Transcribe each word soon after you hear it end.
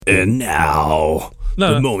And now,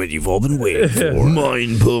 the moment you've all been waiting for.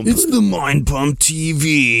 Mind Pump. It's the Mind Pump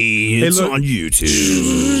TV. It's on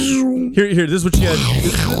YouTube. Here. This is what you got.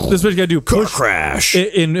 This is what you got to do. Car crash.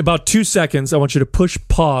 In about 2 seconds, I want you to push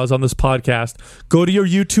pause on this podcast. Go to your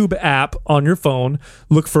YouTube app on your phone.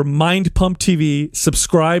 Look for Mind Pump TV.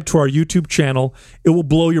 Subscribe to our YouTube channel. It will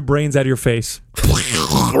blow your brains out of your face.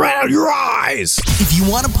 Right out of your eyes. If you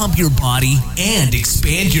want to pump your body and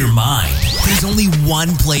expand your mind, there's only one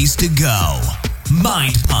place to go.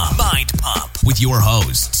 Mind Pump. Mind Pump with your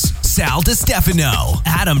hosts, Sal DiStefano,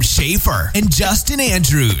 Adam Schafer, and Justin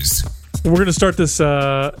Andrews. We're going to start this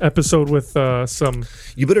episode with some.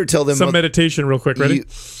 You better tell them some meditation real quick. Ready?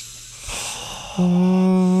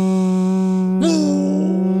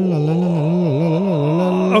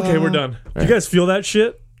 Okay, we're done. You guys feel that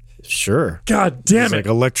shit? Sure. God damn it's it! Like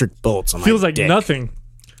electric bolts on my Feels like dick. nothing.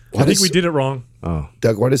 I think we did it wrong. Oh,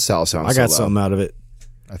 Doug, why does Sal sound? I got so something out of it.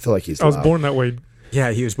 I feel like he's. I was born that way.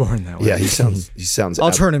 Yeah, he was born that way. Yeah, he sounds.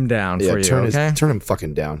 I'll turn him down for you. Turn Okay. turn him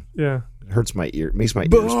fucking down. Yeah. It hurts my ear. It makes my ears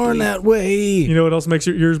Born bleed. that way. You know what else makes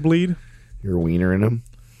your ears bleed? Your wiener in him.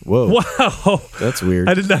 Whoa. Wow. That's weird.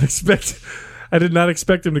 I did not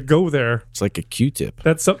expect him to go there. It's like a Q-tip.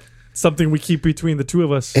 That's something we keep between the two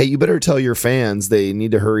of us. Hey, you better tell your fans they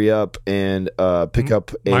need to hurry up and pick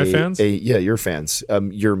up my fans. Your fans.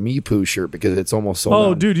 Your Me Poo shirt because it's almost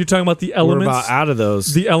sold out. Dude, you're talking about the We're Elements. about out of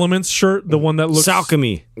those. The Elements shirt, the one that looks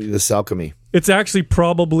Salchemy. The Salchemy. It's actually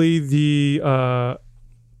probably the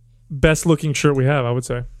best looking shirt we have, I would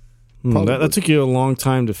say. That took you a long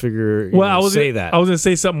time to figure. I was say that. I was going to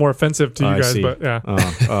say something more offensive to you guys, see. but yeah,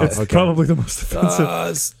 it's okay. probably the most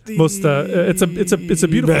offensive. It's a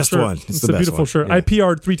beautiful best shirt. one. It's the a best beautiful one. shirt. Yeah. I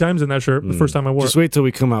PR'd 3 times in that shirt the first time I wore Just it. wait till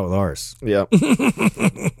we come out with ours. Yeah.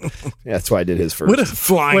 Yeah, that's why I did his first.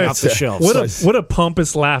 Flying out the shelves. What a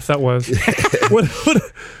pompous laugh that was.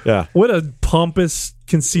 What a pompous,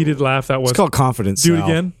 conceited laugh that was. It's called confidence. Do it Sal.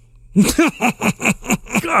 again.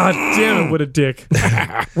 God damn it! What a dick!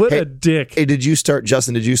 What a dick! Hey,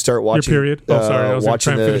 Justin? Did you start watching Your period? Oh, sorry, I was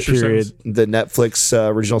watching trying to finish your sentence. the Netflix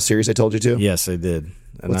original series I told you to? Yes, I did,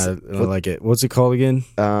 and I like it. What's it called again?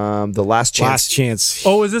 The Last Chance. Last Chance.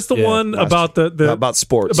 Oh, is this the one about the about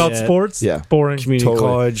sports? About sports? Yeah, boring. Community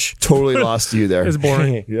college. Totally lost you there. It's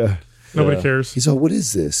boring. Yeah, Nobody cares. He's all, what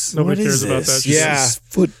is this? Nobody What cares is about this? that. Yeah. This is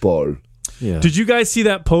football. Yeah. Did you guys see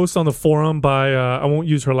that post on the forum by I won't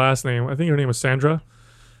use her last name. I think her name was Sandra.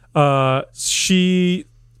 She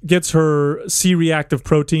gets her C-reactive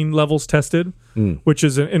protein levels tested, which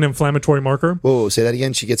is an inflammatory marker. Whoa, say that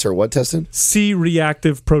again. She gets her what tested?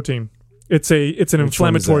 C-reactive protein. It's an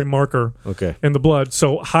inflammatory marker in the blood.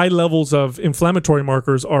 So high levels of inflammatory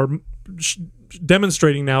markers are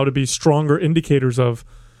demonstrating now to be stronger indicators of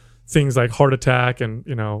things like heart attack and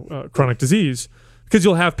chronic disease. Because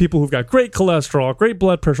you'll have people who've got great cholesterol, great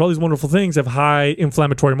blood pressure, all these wonderful things have high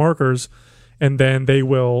inflammatory markers, and then they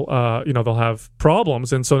will, they'll have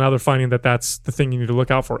problems. And so now they're finding that that's the thing you need to look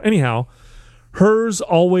out for. Anyhow, hers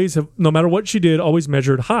always have, no matter what she did, always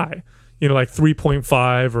measured high, like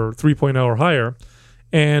 3.5 or 3.0 or higher.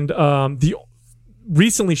 And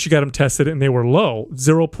recently she got them tested and they were low,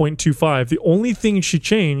 0.25. The only thing she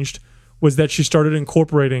changed was that she started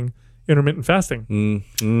incorporating intermittent fasting.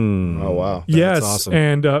 Oh, wow. Yes, awesome.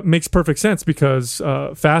 and makes perfect sense because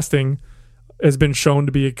fasting has been shown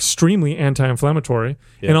to be extremely anti-inflammatory.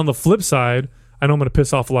 Yeah. And on the flip side, I know I'm going to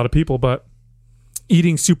piss off a lot of people, but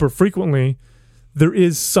eating super frequently, there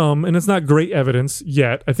is some, and it's not great evidence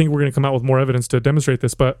yet. I think we're going to come out with more evidence to demonstrate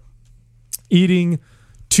this, but eating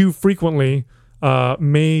too frequently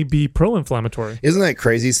may be pro-inflammatory. Isn't that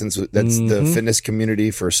crazy? Since that's the fitness community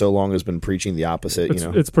for so long has been preaching the opposite.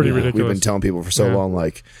 It's pretty ridiculous. We've been telling people for so long,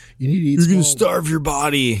 like you need to eat. You're going to starve your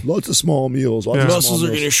body. Lots of small meals. Lots of Muscles small are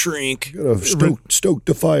going to meals. shrink. You gotta stoke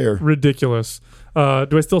the fire. Ridiculous. Do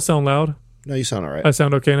I still sound loud? No, you sound all right. I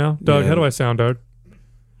sound okay now, Doug. Yeah. How do I sound, Doug?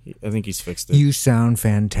 I think he's fixed it. You sound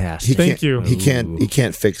fantastic. Thank you. He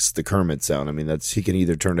can't fix the Kermit sound. I mean, he can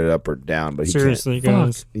either turn it up or down, but he Seriously, can't.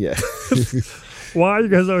 guys. Yeah. Why are you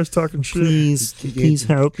guys always talking shit? Please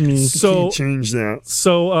help me. So change that.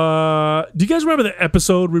 So, do you guys remember the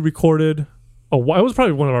episode we recorded? It was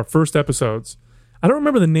probably one of our first episodes. I don't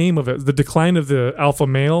remember the name of it. The Decline of the Alpha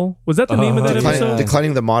Male. Was that the name of that episode?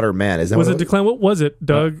 Declining the Modern Man. Is that Was what it Decline? What was it,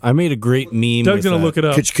 Doug? I made a great meme. Doug's with going to that. look it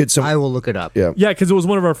up. Could some I will look it up. Yeah. Yeah, because it was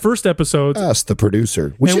one of our first episodes. Ask the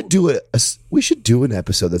producer. We And- should do we should do an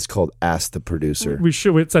episode that's called Ask the Producer. We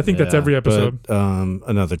should. I think that's every episode. But,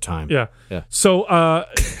 another time. Yeah. Yeah. So,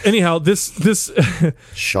 anyhow, this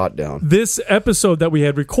Shot down. this episode that we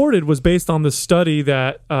had recorded was based on the study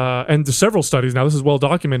that, and several studies now, this is well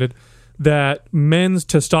documented, that men's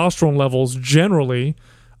testosterone levels generally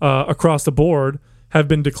across the board have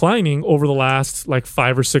been declining over the last like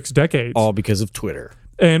 5 or 6 decades. All because of Twitter.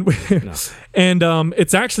 And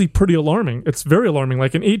it's actually pretty alarming. It's very alarming.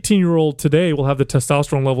 Like an 18-year-old today will have the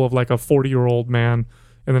testosterone level of like a 40-year-old man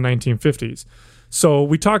in the 1950s. So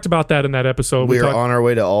we talked about that in that episode. We are on our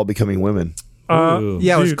way to all becoming women.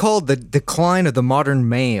 It was called The Decline of the Modern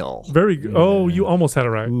Male. Very good. Oh, you almost had it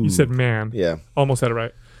right. You said man. Yeah. Almost had it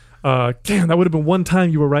right. Damn, that would have been one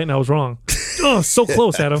time you were right and I was wrong. Oh, so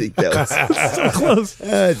close, Adam. I think that was, so close.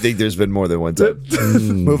 I think there's been more than one time.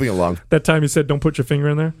 Moving along. That time you said don't put your finger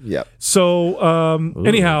in there? Yeah. So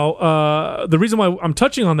anyhow, the reason why I'm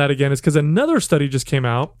touching on that again is because another study just came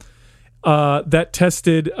out that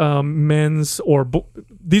tested men's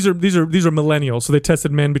these are millennials, so they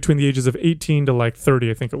tested men between the ages of 18 to like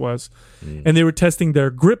 30, I think it was, and they were testing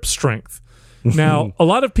their grip strength. Now, a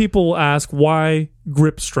lot of people will ask why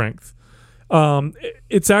grip strength.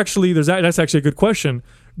 It's actually that's actually a good question.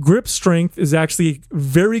 Grip strength is actually a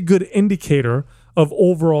very good indicator of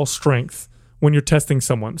overall strength when you're testing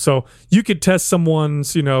someone. So you could test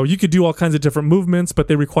someone's, you could do all kinds of different movements, but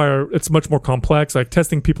it's much more complex, like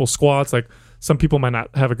testing people's squats. Like some people might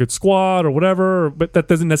not have a good squat or whatever, but that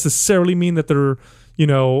doesn't necessarily mean that they're,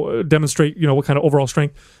 demonstrate, what kind of overall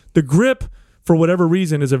strength. The grip, for whatever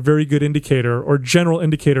reason, is a very good indicator or general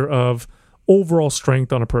indicator of overall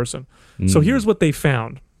strength on a person. So here's what they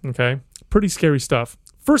found, okay? Pretty scary stuff.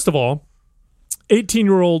 First of all,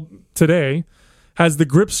 18-year-old today has the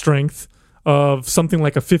grip strength of something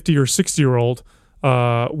like a 50 or 60-year-old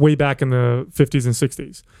way back in the 50s and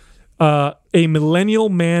 60s. A millennial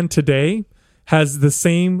man today has the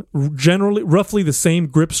same, roughly the same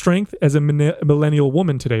grip strength as a millennial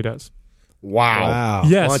woman today does. Wow.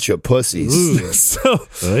 Yes. Bunch of pussies.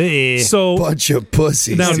 So bunch of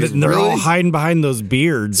pussies. Now, they're all hiding behind those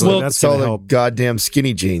beards. Well, that's all gonna the help. goddamn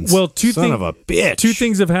skinny jeans. Well, Son of a bitch. Two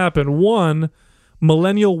things have happened. One,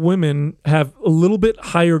 millennial women have a little bit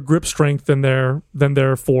higher grip strength than their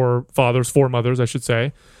foremothers, I should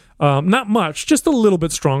say. Not much, just a little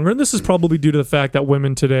bit stronger. And this is probably due to the fact that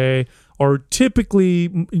women today are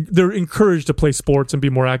they're encouraged to play sports and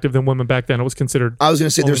be more active than women back then. It was considered. I was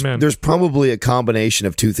going to say there's probably a combination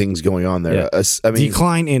of two things going on there. Yeah. I mean,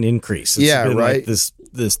 decline and increase. It's been right. Like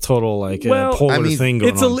this total polar thing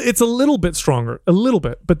going on. It's a little bit stronger, a little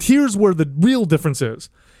bit. But here's where the real difference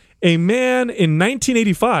is. A man in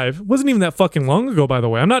 1985, wasn't even that fucking long ago, by the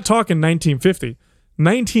way. I'm not talking 1950.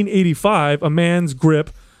 1985, a man's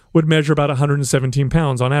grip would measure about 117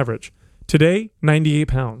 pounds on average. Today, 98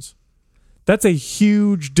 pounds. That's a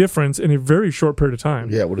huge difference in a very short period of time.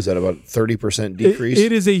 Yeah, what is that, about 30% decrease?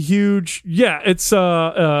 It is a huge,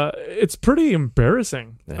 it's pretty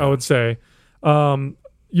embarrassing, I would say.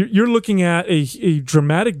 You're looking at a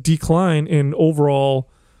dramatic decline in overall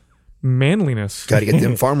manliness. Got to get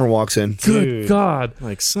them farmer walks in. Good God.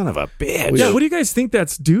 Like, son of a bitch. Yeah, what do you guys think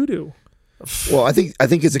that's due to? Well, I think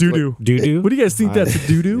it's a doo-doo. What do you guys think that's a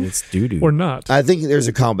doo-doo? It's doo-doo. Or not? I think there's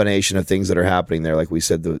a combination of things that are happening there. Like we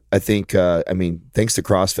said, I think, thanks to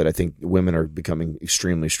CrossFit, I think women are becoming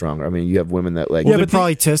extremely stronger. I mean, you have women that they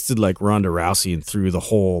probably tested like Ronda Rousey and threw the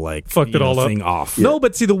whole fucked it all thing off. No,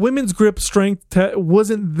 but see, the women's grip strength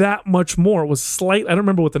wasn't that much more. It was slight. I don't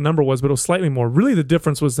remember what the number was, but it was slightly more. Really, the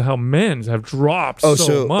difference was how men's have dropped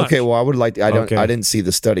so much. Okay, well, I would like to, I didn't see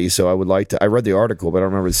the study, so I would like to. I read the article, but I don't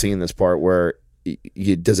remember seeing this part where.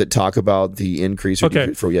 Does it talk about the increase? Or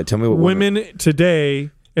decrease? Tell me what women today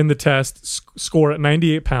in the test score at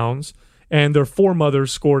 98 pounds, and their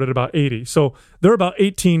foremothers scored at about 80. So they're about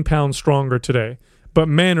 18 pounds stronger today. But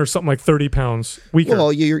men are something like 30 pounds weaker.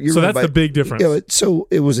 Well, you're so that's the big difference. Yeah, so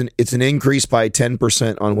it's an increase by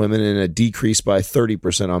 10% on women and a decrease by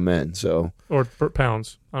 30% on men. So or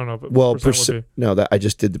pounds. I don't know. But percent. No, that I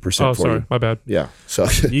just did the percent. Oh, for sorry, you. My bad. Yeah. So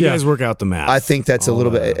you guys work out the math. I think that's a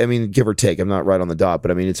little bit. I mean, give or take. I'm not right on the dot,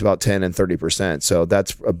 but I mean it's about 10 and 30%. So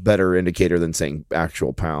that's a better indicator than saying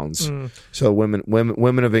actual pounds. So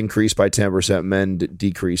women have increased by 10%. Men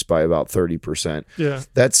decreased by about 30%. Yeah.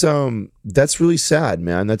 That's really sad,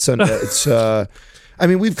 man. I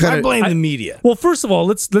mean, we've kind of blame the media. Well, first of all,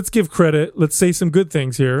 let's give credit. Let's say some good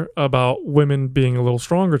things here about women being a little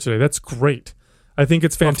stronger today. That's great. I think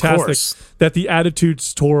it's fantastic that the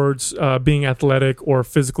attitudes towards being athletic or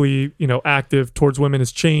physically, active towards women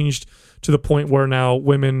has changed to the point where now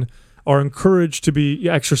women are encouraged to be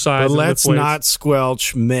exercise. But let's not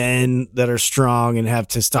squelch men that are strong and have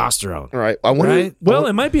testosterone. All right. I wonder. Right? Well,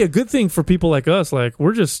 it might be a good thing for people like us. Like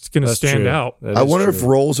we're just going to stand out. I wonder if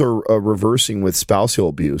roles are reversing with spousal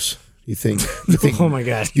abuse. You think oh my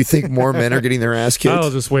god! You think more men are getting their ass kicked? I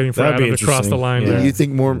was just waiting for Adam to cross the line. Yeah. You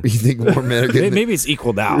think more men are getting? Maybe it's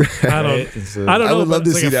equaled out. I don't know. I would love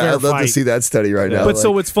to see that. I'd love to see that study right now. But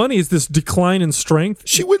so what's funny is this decline in strength.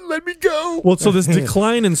 She wouldn't let me go. Well, so this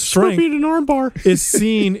decline in strength an arm bar. is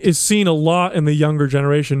seen a lot in the younger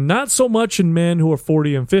generation. Not so much in men who are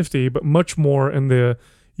 40 and 50, but much more in the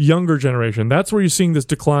younger generation. That's where you're seeing this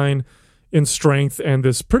decline in strength and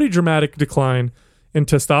this pretty dramatic decline in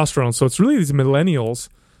testosterone. So it's really these millennials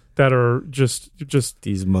that are just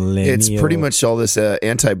these millennials. It's pretty much all this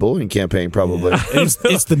anti-bullying campaign, probably. Yeah.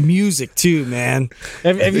 It's the music too, man.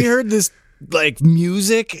 Have you heard this? Like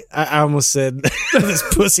music, I almost said this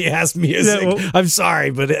pussy ass music. Yeah, well, I'm sorry,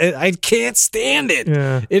 but I can't stand it.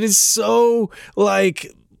 Yeah. It is so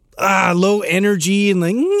like low energy and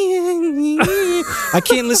like I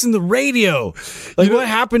can't listen to radio. Like what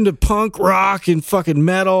happened to punk rock and fucking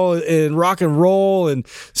metal and rock and roll and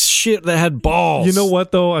shit that had balls? You know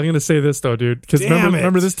what though? I'm gonna say this though, dude, because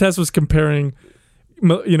remember this test was comparing,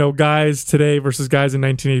 guys today versus guys in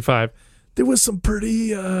 1985. There was some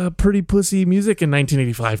pretty pussy music in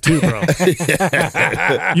 1985 too, bro.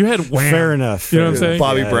 You had Wham. Fair enough. You know what I'm saying?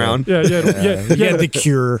 Bobby Brown. Yeah, you had The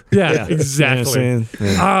Cure. Yeah, exactly. You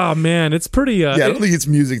know man, it's pretty. I don't think it's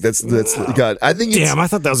music that's got. I think. I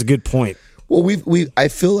thought that was a good point. Well, I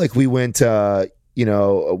feel like we went.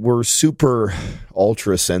 We're super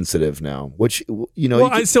ultra sensitive now, which you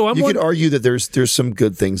could argue that there's some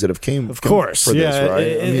good things that have came. Of course, for this, right?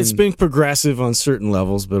 It's been progressive on certain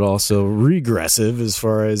levels, but also regressive as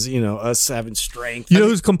far as us having strength. You know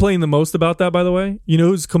who's complaining the most about that, by the way? You know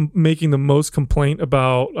who's making the most complaint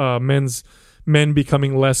about men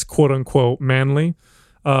becoming less quote unquote manly?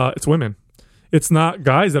 It's women. It's not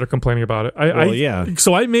guys that are complaining about it.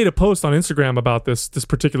 So I made a post on Instagram about this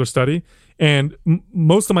particular study, and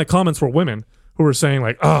most of my comments were women who were saying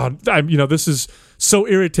like, this is so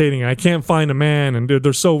irritating. I can't find a man, and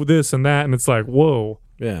they're so this and that, and it's like, whoa.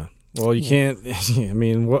 Yeah. Well, you can't. I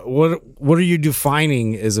mean, what are you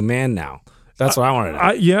defining as a man now? That's what I want to know.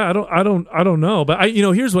 I don't know, but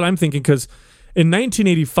here's what I'm thinking, because in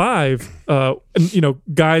 1985,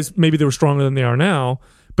 guys maybe they were stronger than they are now,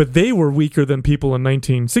 but they were weaker than people in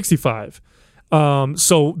 1965.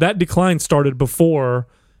 So that decline started before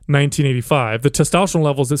 1985. The testosterone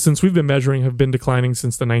levels that since we've been measuring have been declining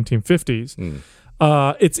since the 1950s.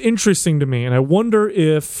 It's interesting to me, and I wonder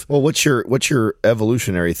if. Well, what's your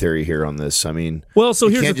evolutionary theory here on this? I mean,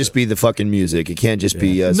 it can't just be the fucking music. It can't just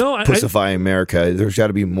be pussifying America. There's got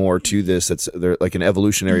to be more to this. That's like an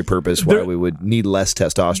evolutionary purpose why we would need less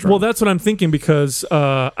testosterone. Well, that's what I'm thinking, because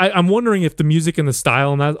I'm wondering if the music and the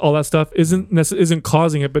style and all that stuff isn't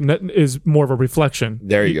causing it, but is more of a reflection.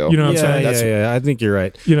 There you go. You know what I'm saying? Yeah, I think you're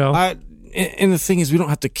right. And the thing is, we don't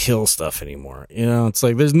have to kill stuff anymore. It's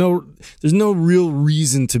like there's no real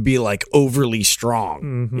reason to be like overly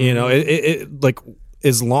strong. Mm-hmm. Like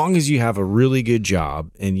as long as you have a really good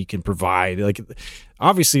job and you can provide, like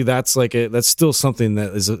obviously that's still something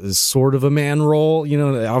that is sort of a man role.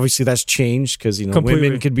 Obviously that's changed because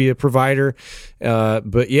women could be a provider.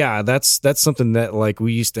 But yeah, that's something that like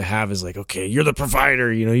we used to have is like, okay, you're the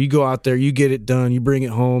provider. You go out there, you get it done, you bring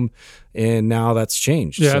it home. And now that's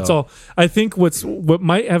changed. Yeah, that's all. I think what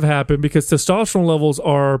might have happened, because testosterone levels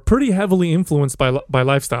are pretty heavily influenced by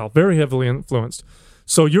lifestyle, very heavily influenced.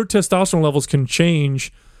 So your testosterone levels can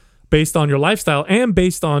change based on your lifestyle and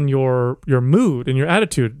based on your mood and your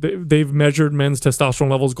attitude. They've measured men's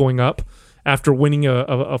testosterone levels going up after winning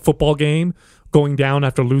a football game, going down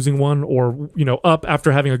after losing one, or up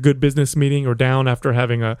after having a good business meeting, or down after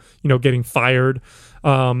having getting fired.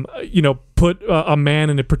 Put a man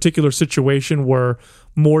in a particular situation where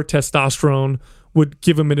more testosterone would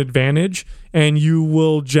give him an advantage, and you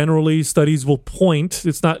will generally, studies will point,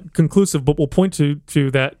 it's not conclusive, but will point to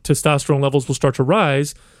that testosterone levels will start to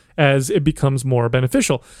rise as it becomes more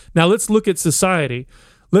beneficial. Now let's look at society.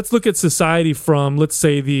 Let's look at society from, let's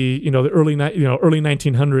say, the early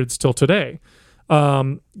 1900s till today.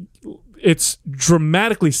 It's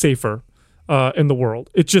dramatically safer in the world.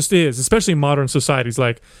 It just is, especially in modern societies.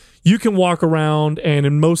 Like, you can walk around, and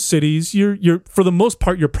in most cities, you're for the most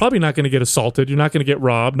part, you're probably not going to get assaulted. You're not going to get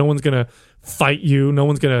robbed. No one's going to fight you. No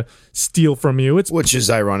one's going to steal from you. Which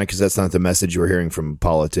is ironic, because that's not the message we're hearing from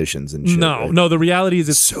politicians and shit. No. The reality is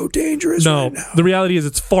it's so dangerous. No, right now. The reality is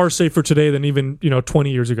it's far safer today than even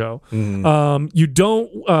 20 years ago.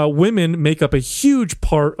 Mm-hmm. Women make up a huge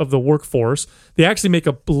part of the workforce. They actually make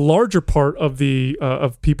a larger part of the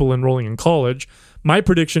of people enrolling in college. My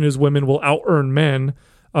prediction is women will out-earn men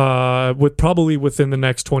probably within the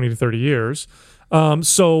next 20 to 30 years.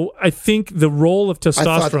 So I think the role of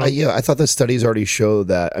testosterone. I thought the studies already show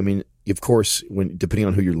that. I mean, of course, depending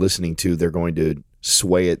on who you're listening to, they're going to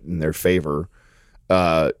sway it in their favor.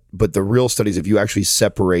 But the real studies, if you actually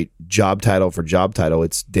separate job title for job title,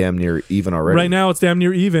 it's damn near even already. Right now, it's damn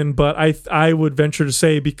near even. But I would venture to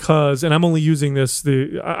say, because, and I'm only using this,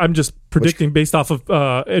 I'm just predicting based off of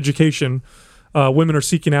education. Women are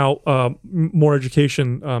seeking out more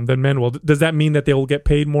education than men will. Does that mean that they will get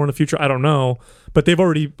paid more in the future? I don't know, but they've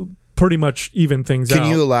already pretty much even things out. Can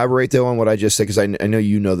you elaborate though on what I just said? Because I know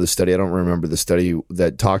you know the study. I don't remember the study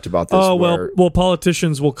that talked about this. Oh well,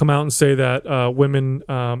 politicians will come out and say that women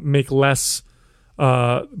make less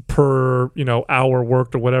per hour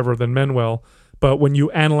worked or whatever than men will. But when you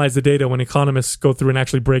analyze the data, when economists go through and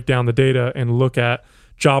actually break down the data and look at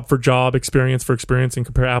job for job, experience for experience, and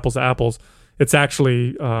compare apples to apples, it's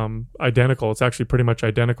actually identical. It's actually pretty much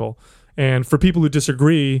identical. And for people who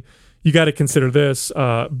disagree, you got to consider this.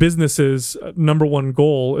 Businesses' number one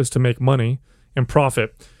goal is to make money and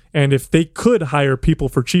profit. And if they could hire people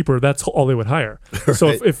for cheaper, that's all they would hire. Right. So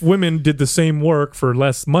if women did the same work for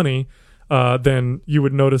less money, then you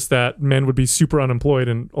would notice that men would be super unemployed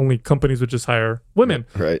and only companies would just hire women.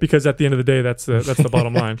 Right. Because at the end of the day, that's the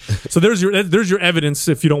bottom line. So there's your evidence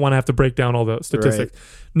if you don't want to have to break down all the statistics. Right.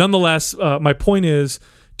 Nonetheless, my point is,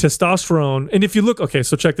 testosterone, and if you look, okay,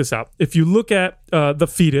 so check this out. If you look at the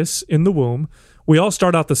fetus in the womb, we all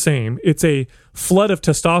start out the same. It's a flood of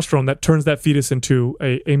testosterone that turns that fetus into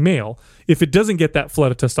a male. If it doesn't get that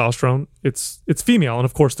flood of testosterone, it's female, and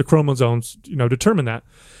of course the chromosomes determine that.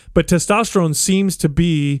 But testosterone seems to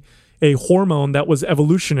be a hormone that was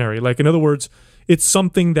evolutionary. Like, in other words, it's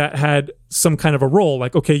something that had some kind of a role.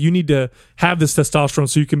 Like, okay, you need to have this testosterone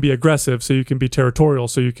so you can be aggressive, so you can be territorial,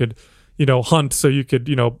 so you could hunt, so you could,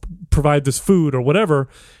 provide this food or whatever.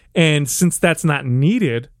 And since that's not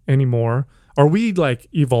needed anymore, are we like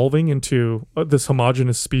evolving into this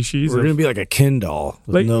homogenous species? We're going to be like a Ken doll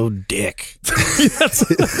with no dick. You know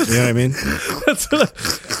what I mean? That's what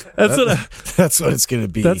it's going to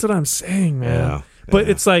be. That's what I'm saying, man. Yeah. But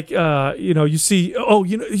it's like, you see,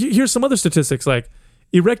 here's some other statistics like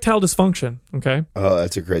erectile dysfunction. Okay. Oh,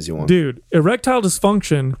 that's a crazy one. Dude, erectile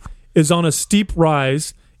dysfunction is on a steep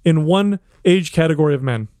rise in one age category of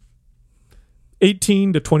men,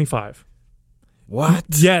 18 to 25. What?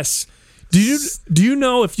 Yes. Do you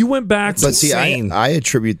know if you went back? But see, I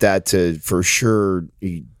attribute that to, for sure,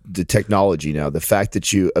 the technology now. The fact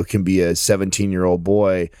that you can be a 17-year-old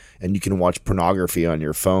boy and you can watch pornography on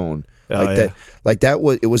your phone. It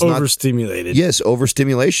was overstimulated. Yes,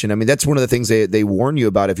 overstimulation. I mean, that's one of the things they warn you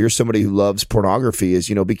about if you're somebody who loves pornography is,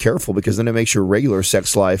 be careful, because then it makes your regular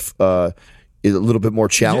sex life is a little bit more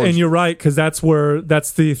challenging. And you're right, because that's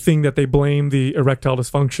the thing that they blame the erectile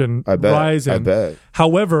dysfunction rise in. I bet.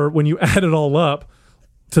 However, when you add it all up,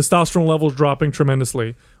 testosterone levels dropping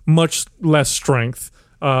tremendously, much less strength,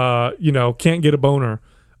 can't get a boner.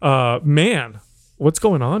 Man, what's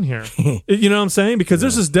going on here? You know what I'm saying? Because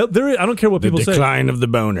there's this, I don't care what people say. The decline of the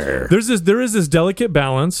boner. There is this delicate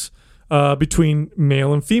balance between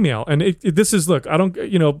male and female. And this is, look,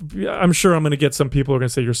 I'm sure I'm going to get some people who are going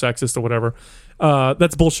to say you're sexist or whatever.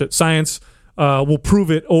 That's bullshit. Science will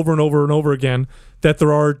prove it over and over and over again that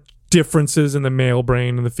there are differences in the male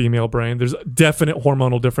brain and the female brain. There's definite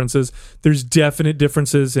hormonal differences. There's definite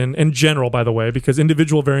differences in general, by the way, because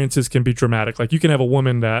individual variances can be dramatic. Like, you can have a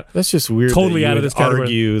woman that's just weird. Totally out of this category.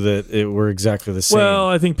 Argue that we're exactly the same. Well,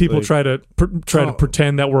 I think people try to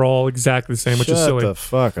pretend that we're all exactly the same, which is silly. Shut the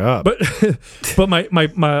fuck up. But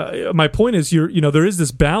my point is, there is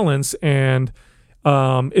this balance, and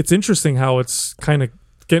it's interesting how it's kind of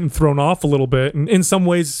getting thrown off a little bit. And in some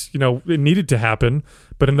ways, it needed to happen.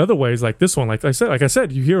 But in other ways, like this one, like I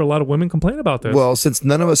said, you hear a lot of women complain about this. Well, since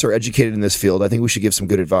none of us are educated in this field, I think we should give some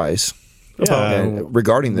good advice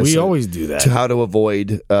regarding this. We always do that. To how to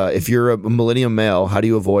avoid, if you're a millennium male, how do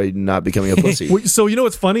you avoid not becoming a pussy? So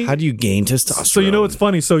what's funny? How do you gain testosterone? So what's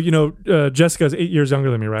funny? So Jessica's 8 years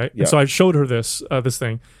younger than me, right? Yeah. And so I showed her this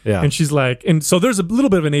thing, yeah. And she's like, and so there's a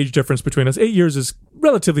little bit of an age difference between us. 8 years is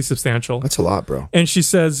relatively substantial. That's a lot, bro. And she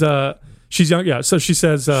says, she's young, yeah. So she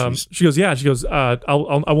says, she goes, I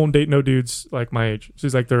won't date no dudes like my age.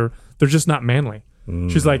 She's like, they're just not manly.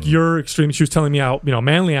 She's like, you're extreme. She was telling me how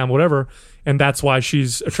manly I am, whatever, and that's why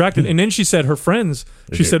she's attracted. And then she said her friends.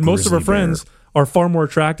 She said most of her friends are far more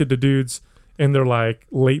attracted to dudes in their like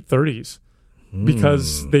late 30s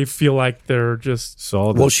because they feel like they're just.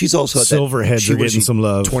 Well, she's also at silverheads are getting some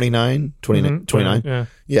love. 29.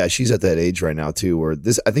 Yeah, she's at that age right now too. Where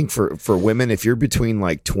this, I think for women, if you're between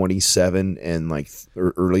like 27 and like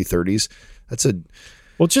early 30s, that's a.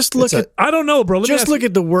 Well, just look at. I don't know, bro. Look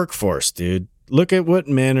at the workforce, dude. Look at what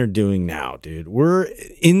men are doing now, dude. We're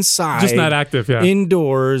inside, just not active, yeah.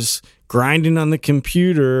 Indoors, grinding on the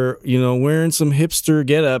computer, wearing some hipster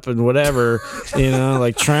get up and whatever,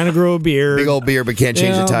 like trying to grow a beard. Big old beard, but can't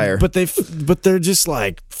change the tire. But they're just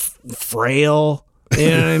like frail. You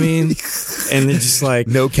know what I mean? And they're just like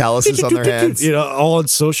no calluses on their hands. All on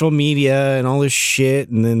social media and all this shit.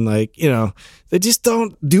 And then they just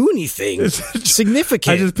don't do anything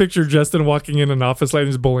significant. I just picture Justin walking in an office like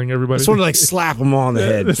he's bullying everybody. I just want to slap them on the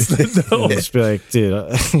head. Just be like,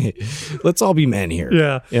 dude, let's all be men here.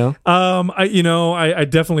 Yeah. I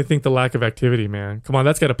definitely think the lack of activity, man. Come on,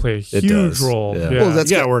 that's got to play a huge role. Yeah. Well, that's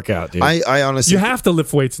got to work out, dude. I honestly, you have to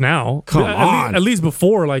lift weights now. Come on. At least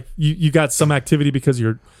before, like you got some activity because of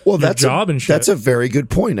your job and shit. That's a very good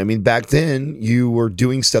point. I mean, back then you were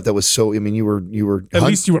doing stuff that was so. I mean, you were at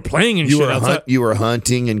least you were playing and shit. You were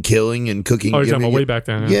hunting and killing and cooking. Oh, you're talking about way back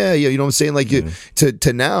then. Yeah, you know what I'm saying? Like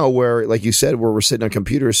to now, where like you said, where we're sitting on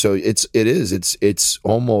computers, so it's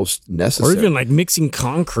almost necessary. Or even like mixing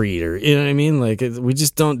concrete, or you know what I mean? Like we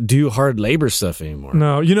just don't do hard labor stuff anymore.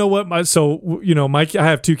 No, you know what? Mike, I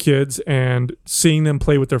have 2 kids, and seeing them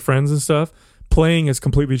play with their friends and stuff, playing has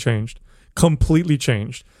completely changed. Completely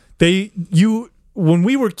changed. When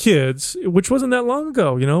we were kids, which wasn't that long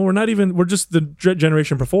ago, we're just the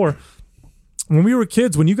generation before. When we were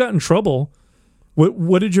kids, when you got in trouble,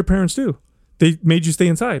 what did your parents do? They made you stay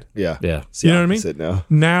inside. Yeah. You know what I mean?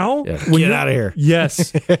 Now, when get out of here.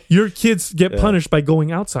 Yes. Your kids get punished by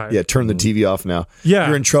going outside. Yeah, turn the TV off now. Yeah.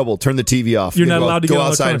 You're in trouble. Turn the TV off. You're not allowed to go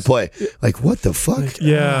outside and play. Like, what the fuck?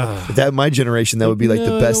 Yeah. That my generation, that would be like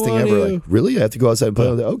the best thing ever. Like, really? I have to go outside and play?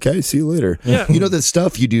 Okay, see you later. Yeah. The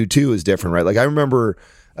stuff you do too is different, right? Like, I remember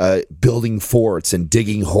building forts and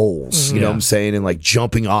digging holes, you know what I'm saying, and like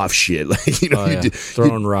jumping off shit, like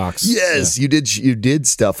throwing rocks. Yes, you did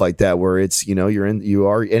stuff like that where it's and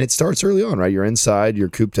it starts early on, right? You're inside, you're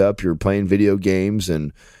cooped up, you're playing video games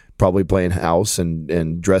and probably playing house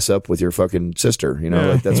and dress up with your fucking sister.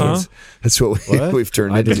 Like that's what we've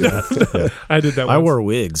turned into. I did that. I wore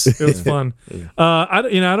wigs. It was fun. I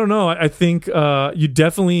don't know. I think you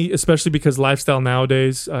definitely, especially because lifestyle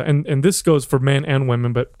nowadays, and this goes for men and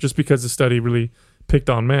women, but just because the study really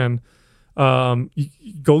picked on men. You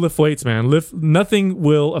go lift weights, man. Nothing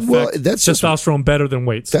will affect testosterone better than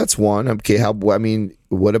weights. That's one. Okay,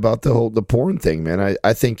 what about the porn thing, man?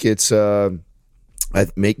 I think it's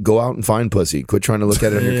go out and find pussy. Quit trying to look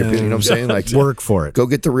at it on your computer. You know what I'm saying? Like, work for it. Go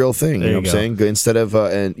get the real thing. You know what I'm saying? Instead of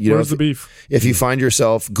where's the beef? If you find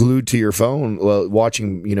yourself glued to your phone,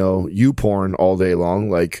 watching you porn all day long,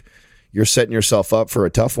 like you're setting yourself up for a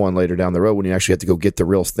tough one later down the road when you actually have to go get the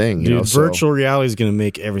real thing. Virtual reality is going to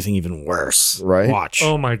make everything even worse. Right? Watch.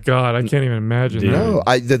 Oh my god, I can't even imagine. No,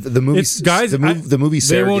 the movie, guys, the movie Surrogates,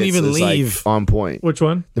 they won't even leave. Like on point. Which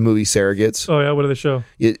one? The movie Surrogates. Oh yeah, what do they show?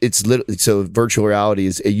 It's literally so virtual reality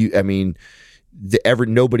is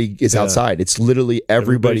nobody is outside. It's literally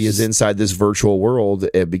everybody is inside this virtual world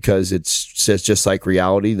because it's just like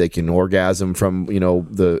reality. They can orgasm from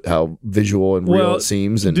how visual and real it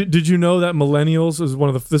seems. And did you know that millennials is one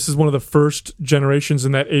of the first generations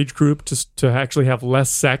in that age group to actually have less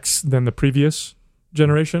sex than the previous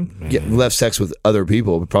generation? Yeah, less sex with other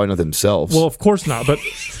people, but probably not themselves. Well, of course not, but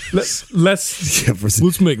less.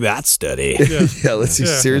 Let's make that study. Let's see.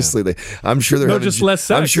 Seriously, I'm sure they're having just less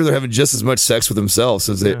sex. I'm sure they're having just as much sex with themselves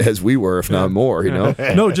as we were, if not more. No,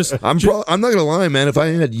 I'm not gonna lie, man. If I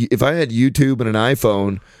had YouTube and an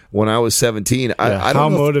iPhone when I was 17, I don't how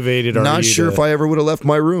know motivated are you? Not sure if I ever would have left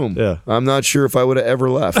my room. Yeah, I'm not sure if I would have ever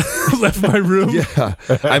left. Left my room. Yeah,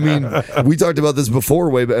 I mean, we talked about this before,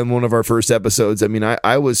 way in one of our first episodes. I mean,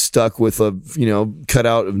 I was stuck with a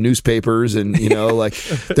cutout of newspapers and like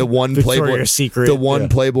the one Playboy Secret,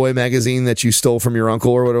 Playboy magazine that you stole from your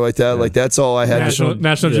uncle or whatever like that. Like that's all I had.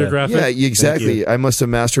 National Geographic. Yeah, exactly. I must have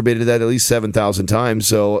masturbated that at least 7,000 times.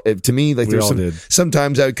 So to me, like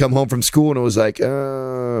sometimes I would come home from school and it was like,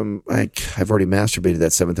 I've already masturbated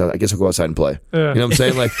that 7,000. I guess I'll go outside and play. You know what I'm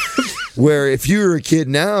saying? Like, where if you're a kid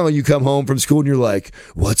now, you come home from school and you're like,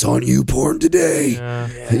 what's on YouPorn today?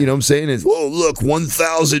 You know what I'm saying? It's, whoa, look,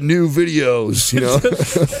 1,000 new videos.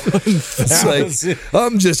 It's like,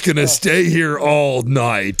 I'm just gonna stay here all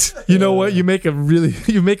night. You know what? You make a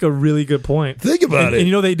really good point. Think about it.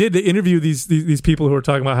 And they interview these people who are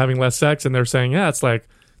talking about having less sex, and they're saying, it's like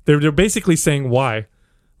they're basically saying why.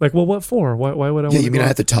 Like, well, what for? Why would I? Yeah, you mean I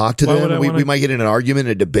have to talk to them? We might get in an argument,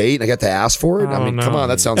 a debate, and I got to ask for it. I mean, come on,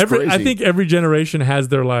 that sounds crazy. I think every generation has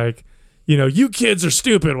their you kids are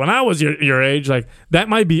stupid. When I was your age, like that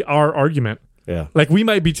might be our argument. Yeah, like we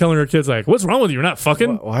might be telling our kids, like, "What's wrong with you? You're not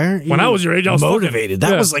fucking." Why aren't you? When I was your age, I was motivated.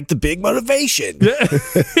 That was like the big motivation.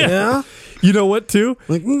 Yeah. You know what, too?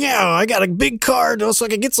 Like, yeah, I got a big car so I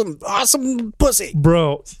can get some awesome pussy.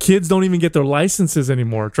 Bro, kids don't even get their licenses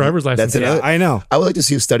anymore, driver's licenses. That's another, I know. I would like to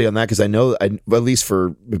see a study on that because I know, at least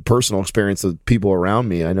for personal experience with people around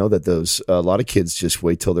me, I know that a lot of kids just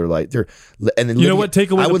wait till they're like, and then you know what?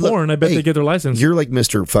 Take away the porn. I bet they get their license. You're like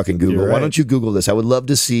Mr. fucking Google. Right. Why don't you Google this? I would love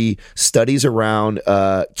to see studies around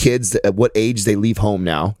kids at what age they leave home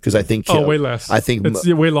now, because I think way less. I think it's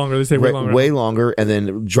way longer. They say way longer. Way longer, and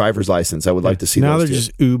then driver's license. I would like to see. Now those they're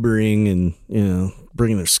just Ubering and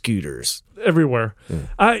bringing their scooters everywhere.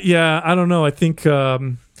 Yeah. I don't know. I think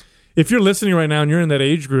if you're listening right now and you're in that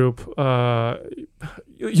age group,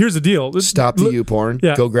 here's the deal. Stop the U-porn.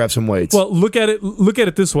 Yeah. Go grab some weights. Well, look at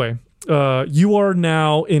it this way. You are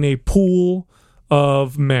now in a pool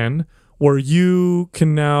of men where you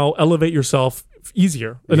can now elevate yourself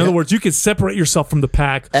easier. In other words, you can separate yourself from the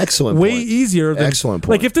pack. Excellent way point. Easier than, excellent point.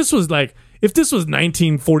 Like if this was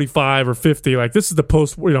 1945 or 50, like this is the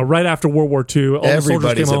post, right after World War II, all the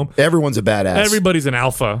soldiers came home. Everyone's a badass. Everybody's an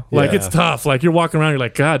alpha. Like it's tough. Like you're walking around, you're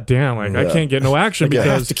like, God damn, like I can't get no action because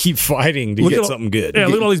I have to keep fighting to get something good. Yeah,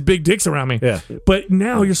 look at all these big dicks around me. Yeah. But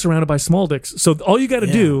now you're surrounded by small dicks. So all you got to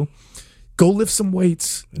do, go lift some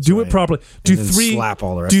weights. Do it properly. Do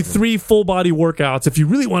three full body workouts. If you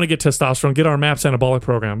really want to get testosterone, get our MAPS anabolic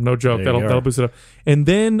program. No joke. That'll boost it up. And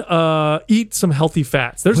then eat some healthy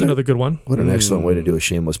fats. There's another good one. What an excellent way to do a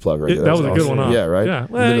shameless plug right there. That was a good one, huh? Yeah, right? Yeah.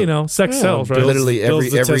 Well, sex sells, right? Literally every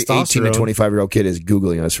 18 to 25-year-old kid is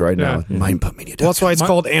Googling us right now. MindPumpMedia.com. Well, that's why it's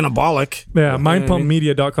called anabolic. Yeah,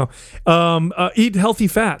 MindPumpMedia.com. Eat healthy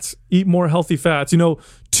fats. Eat more healthy fats.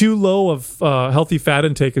 Too low of healthy fat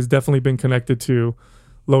intake has definitely been connected to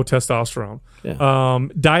low testosterone. Yeah.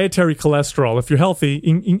 Dietary cholesterol. If you're healthy,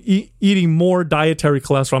 eating more dietary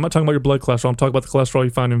cholesterol. I'm not talking about your blood cholesterol. I'm talking about the cholesterol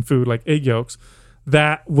you find in food, like egg yolks.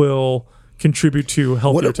 That will contribute to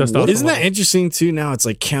healthier testosterone. Isn't that interesting too? Now it's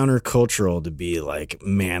like countercultural to be like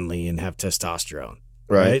manly and have testosterone,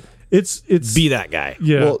 right? It's be that guy.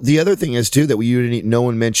 Yeah. Well, the other thing is too that no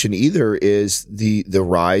one mentioned either is the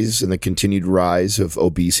rise and the continued rise of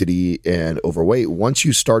obesity and overweight. Once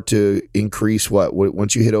you start to increase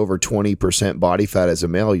once you hit over 20% body fat as a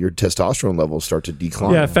male, your testosterone levels start to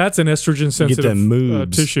decline. Yeah, fat's an estrogen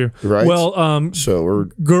sensitive tissue. Right. Well, so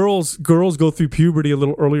girls go through puberty a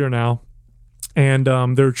little earlier now, and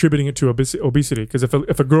they're attributing it to obesity because if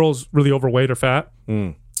a girl's really overweight or fat,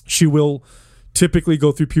 she will typically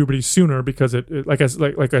go through puberty sooner because it like I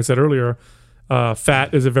said earlier,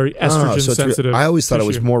 fat is a very estrogen sensitive. I always thought it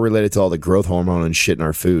was more related to all the growth hormone and shit in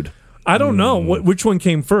our food. I don't know which one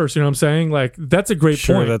came first. You know what I'm saying? Like that's a great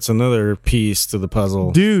point. That's another piece to the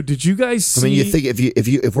puzzle, dude. Did you guys see? I mean, you think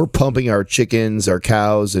if we're pumping our chickens, our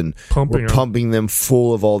cows, and we're pumping them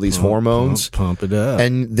full of all these hormones, pump it up,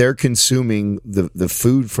 and they're consuming the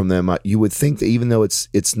food from them, you would think that even though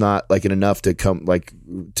it's not like enough to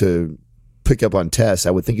to pick up on tests,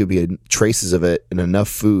 I would think it would be traces of it in enough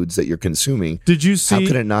foods that you're consuming. Did you see? How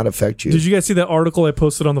can it not affect you? Did you guys see that article I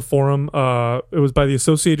posted on the forum? It was by the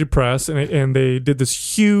Associated Press, and they did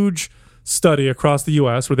this huge study across the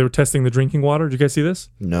U.S. where they were testing the drinking water. Did you guys see this?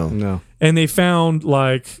 No. And they found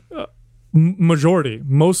most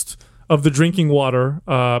of the drinking water,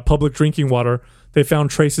 public drinking water, they found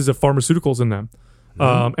traces of pharmaceuticals in them.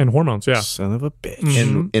 And hormones, yeah. Son of a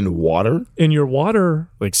bitch. In water? In your water.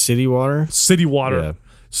 Like city water? City water. Yeah.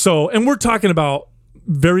 So, and we're talking about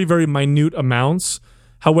very, very minute amounts.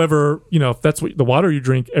 However, if that's what the water you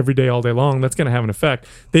drink every day, all day long, that's going to have an effect.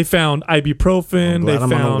 They found ibuprofen.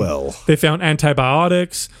 They found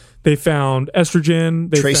antibiotics. They found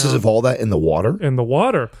estrogen. Traces of all that in the water? In the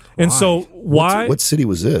water. And so why? What city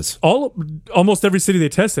was this? Almost every city they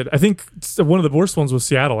tested. I think one of the worst ones was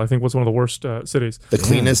Seattle. I think was one of the worst cities. The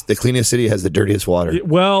cleanest city has the dirtiest water.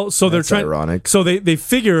 Well, so that's they're trying. Ironic. So they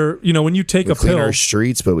figure, when you take we a clean pill, our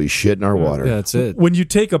streets, but we shit in our water. Yeah, that's it. When you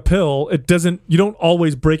take a pill, you don't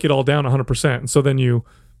always break it all down 100%. And so then you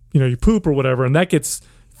poop or whatever, and that gets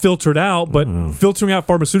filtered out. But filtering out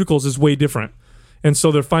pharmaceuticals is way different. And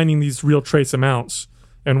so they're finding these real trace amounts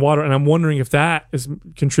in water, and I'm wondering if that is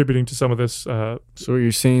contributing to some of this. So what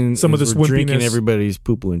you're saying? Some of this wimpiness. Drinking everybody's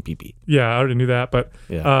poo-poo and pee-pee. Yeah, I already knew that, but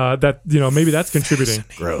that maybe that's contributing.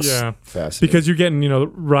 Gross. Yeah, fascinating. Because you're getting the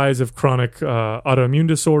rise of chronic autoimmune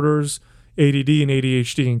disorders, ADD and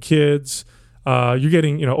ADHD in kids. You're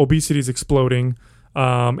getting obesity is exploding,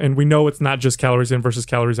 and we know it's not just calories in versus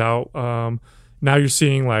calories out. Now you're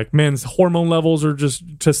seeing like men's hormone levels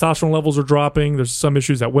testosterone levels are dropping. There's some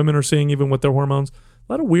issues that women are seeing even with their hormones.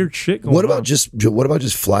 lot of weird shit going on. What about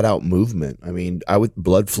just flat out movement? I mean,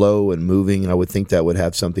 blood flow and moving. I would think that would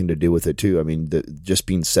have something to do with it too. I mean, just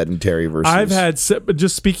being sedentary versus.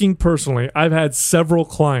 Just speaking personally, I've had several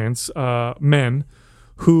clients, men,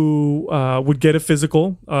 who would get a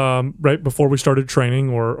physical right before we started training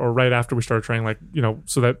or right after we started training,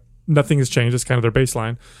 so that nothing has changed. It's kind of their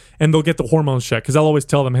baseline, and they'll get the hormones checked because I'll always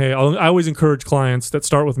tell them, hey, I always encourage clients that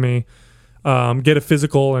start with me. Get a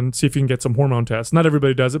physical and see if you can get some hormone tests. Not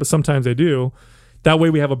everybody does it, but sometimes they do. That way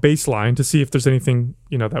we have a baseline to see if there's anything,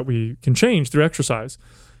 that we can change through exercise.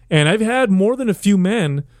 And I've had more than a few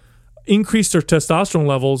men increase their testosterone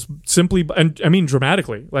levels simply, and I mean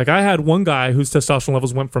dramatically. Like I had one guy whose testosterone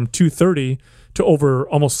levels went from 230 to over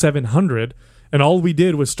almost 700. And all we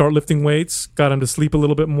did was start lifting weights, got him to sleep a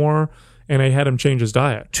little bit more, and I had him change his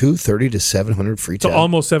diet. 230 to 700 free to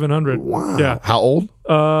almost 700. Wow. Yeah. How old?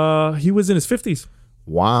 He was in his 50s.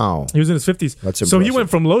 Wow. He was in his 50s. That's impressive. So he went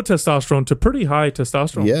from low testosterone to pretty high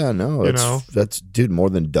testosterone. Yeah, no. That's dude, more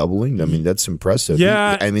than doubling. I mean, that's impressive.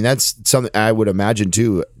 Yeah. That's something I would imagine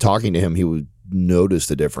too. Talking to him, he would notice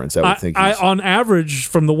the difference. I would think. On average,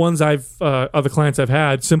 from the ones other clients I've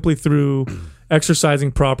had, simply through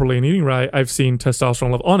exercising properly and eating right, I've seen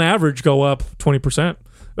testosterone level on average go up 20%.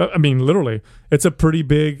 I mean, literally, it's a pretty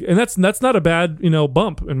big, and that's not a bad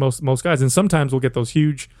bump in most guys. And sometimes we'll get those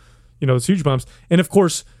huge bumps, and of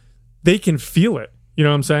course, they can feel it. You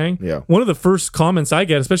know what I'm saying? Yeah. One of the first comments I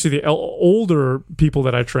get, especially the older people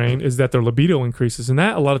that I train, is that their libido increases, and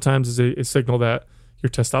that a lot of times is a signal that your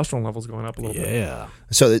testosterone level's going up a little bit. Yeah.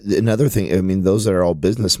 So another thing, I mean, those that are all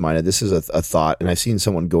business minded, this is a thought, and I've seen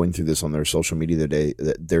someone going through this on their social media the other day,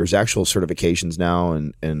 that there's actual certifications now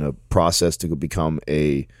and a process to become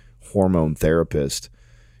a hormone therapist.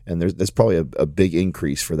 And that's probably a big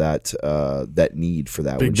increase for that need for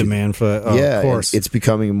that. Big demand for that. Of course. It's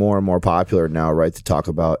becoming more and more popular now, right, to talk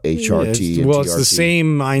about HRT and TRT. It's the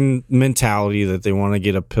same mentality that they want to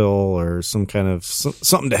get a pill or some kind of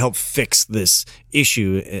something to help fix this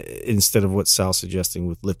issue instead of what Sal's suggesting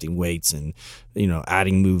with lifting weights and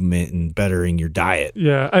adding movement and bettering your diet.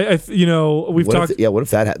 Yeah, we've talked. What if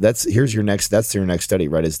that's your next study,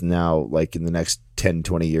 right? Is now like in the next 10,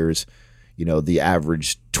 20 years. The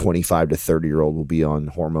average 25 to 30-year-old will be on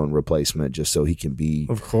hormone replacement just so he can be,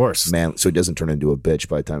 of course, man, so he doesn't turn into a bitch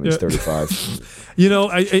by the time he's 35.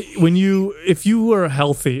 If you were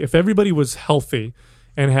healthy, if everybody was healthy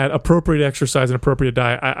and had appropriate exercise and appropriate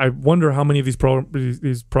diet, I wonder how many of these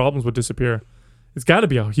problems would disappear. It's got to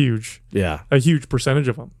be a huge percentage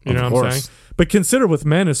of them. You know what I'm saying? But consider with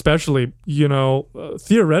men especially,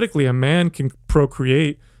 theoretically a man can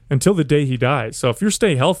procreate until the day he dies. So if you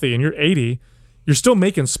stay healthy and you're 80, you're still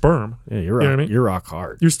making sperm. Yeah, you're rock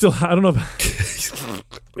hard. You're still, I don't know,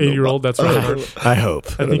 80-year-old, that's rock hard. I hope.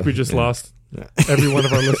 I think we just lost every one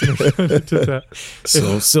of our listeners to that.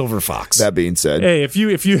 So Silver Fox. That being said, hey, if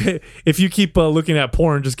you keep looking at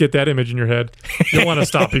porn, just get that image in your head. You'll want to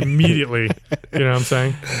stop immediately. You know what I'm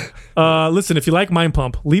saying? Listen, if you like Mind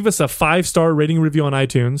Pump, leave us a 5-star rating review on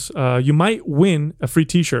iTunes. You might win a free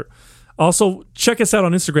t-shirt. Also, check us out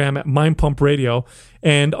on Instagram at Mind Pump Radio,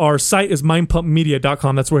 and our site is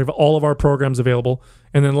mindpumpmedia.com. That's where we have all of our programs available.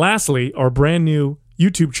 And then lastly, our brand new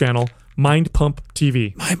YouTube channel, Mind Pump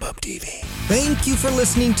TV. Mind Pump TV. Thank you for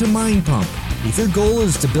listening to Mind Pump. If your goal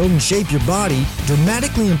is to build and shape your body,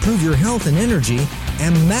 dramatically improve your health and energy,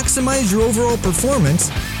 and maximize your overall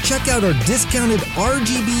performance, check out our discounted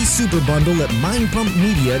RGB Super Bundle at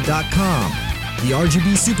mindpumpmedia.com. The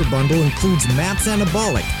RGB Super Bundle includes MAPS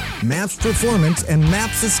Anabolic, MAPS Performance, and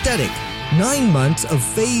MAPS Aesthetic. 9 months of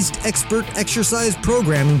phased expert exercise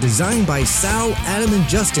programming designed by Sal, Adam, and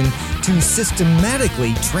Justin to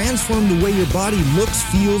systematically transform the way your body looks,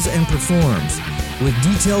 feels, and performs. With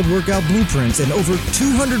detailed workout blueprints and over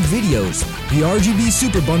 200 videos, the RGB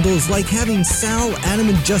Super Bundle is like having Sal, Adam,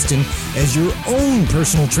 and Justin as your own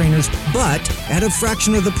personal trainers, but at a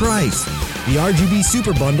fraction of the price. The RGB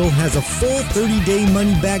Super Bundle has a full 30-day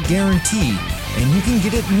money-back guarantee, and you can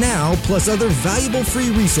get it now plus other valuable free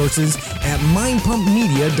resources at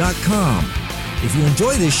mindpumpmedia.com. If you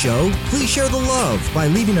enjoy this show, please share the love by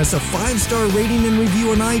leaving us a 5-star rating and review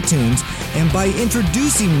on iTunes and by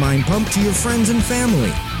introducing Mind Pump to your friends and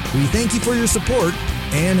family. We thank you for your support,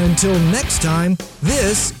 and until next time,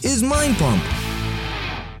 this is Mind Pump.